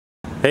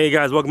Hey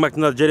guys, welcome back to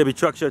another JW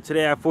Truck Show.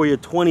 Today I have for you a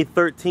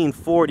 2013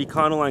 Ford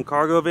Econoline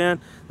cargo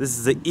van. This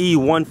is an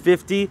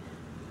E-150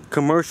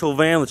 commercial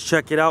van. Let's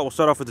check it out. We'll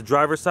start off with the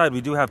driver's side. We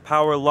do have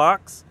power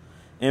locks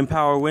and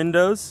power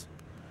windows.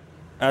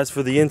 As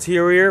for the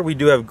interior, we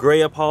do have gray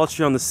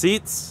upholstery on the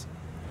seats,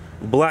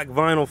 black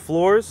vinyl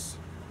floors.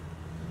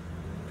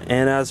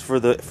 And as for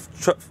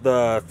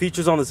the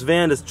features on this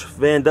van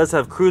does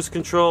have cruise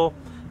control,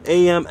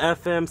 AM,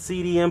 FM,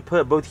 CD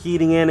input, both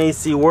heating and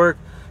AC work.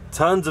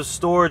 Tons of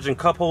storage and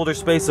cup holder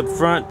space up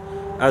front,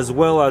 as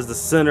well as the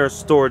center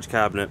storage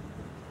cabinet.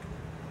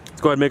 Let's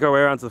go ahead and make our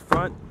way around to the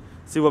front,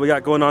 see what we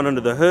got going on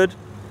under the hood.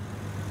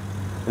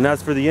 And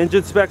as for the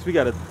engine specs, we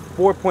got a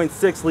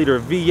 4.6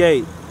 liter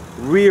V8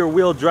 rear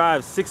wheel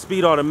drive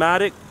 6-speed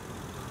automatic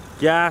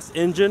gas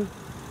engine.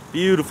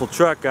 Beautiful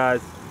truck,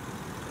 guys.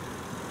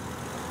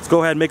 Let's go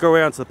ahead and make our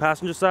way onto the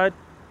passenger side.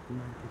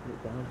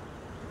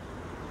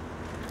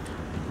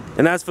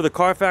 And as for the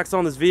Carfax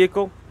on this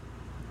vehicle,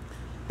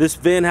 this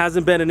van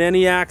hasn't been in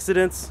any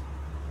accidents.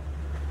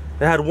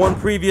 It had one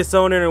previous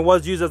owner and it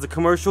was used as a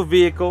commercial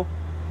vehicle.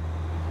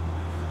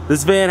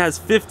 This van has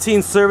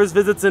 15 service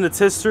visits in its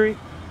history,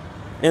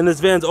 and this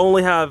van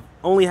only has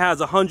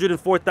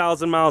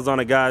 104,000 miles on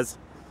it, guys.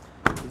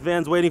 This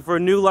van's waiting for a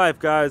new life,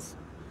 guys.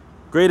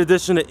 Great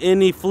addition to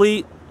any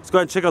fleet. Let's go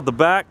ahead and check out the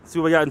back, see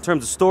what we got in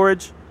terms of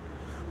storage.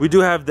 We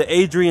do have the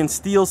Adrian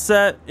steel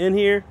set in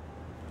here.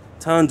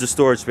 Tons of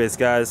storage space,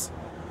 guys.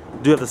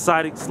 We do have the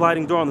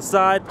sliding door on the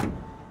side.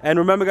 And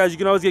remember, guys, you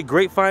can always get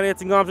great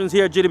financing options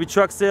here at JW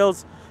Truck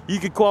Sales. You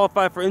can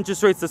qualify for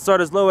interest rates that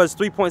start as low as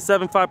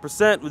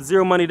 3.75% with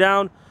zero money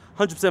down,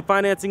 100%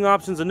 financing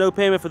options and no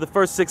payment for the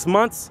first 6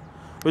 months.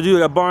 We do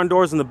got barn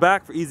doors in the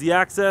back for easy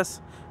access.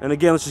 And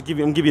again, let's just give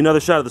you another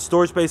shot of the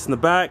storage space in the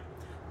back.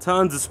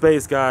 Tons of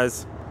space,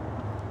 guys.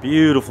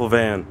 Beautiful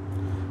van.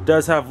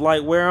 Does have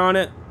light wear on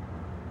it.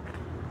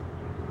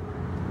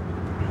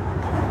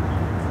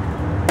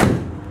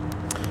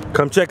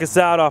 Come check us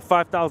out off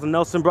 5000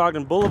 Nelson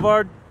Brogdon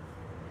Boulevard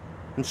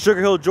in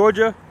Sugar Hill,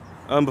 Georgia.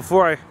 Don't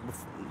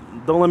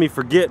let me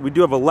forget, we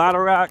do have a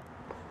ladder rack.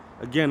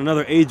 Again,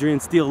 another Adrian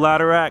steel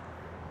ladder rack.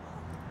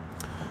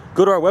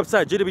 Go to our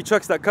website,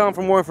 jwtrucks.com,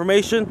 for more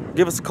information.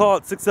 Give us a call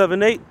at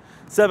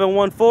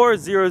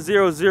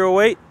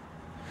 678-714-0008.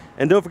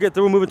 And don't forget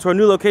that we're moving to our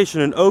new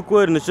location in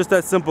Oakwood, and it's just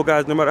that simple,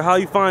 guys. No matter how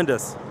you find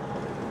us,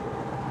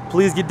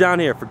 please get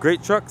down here for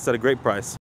great trucks at a great price.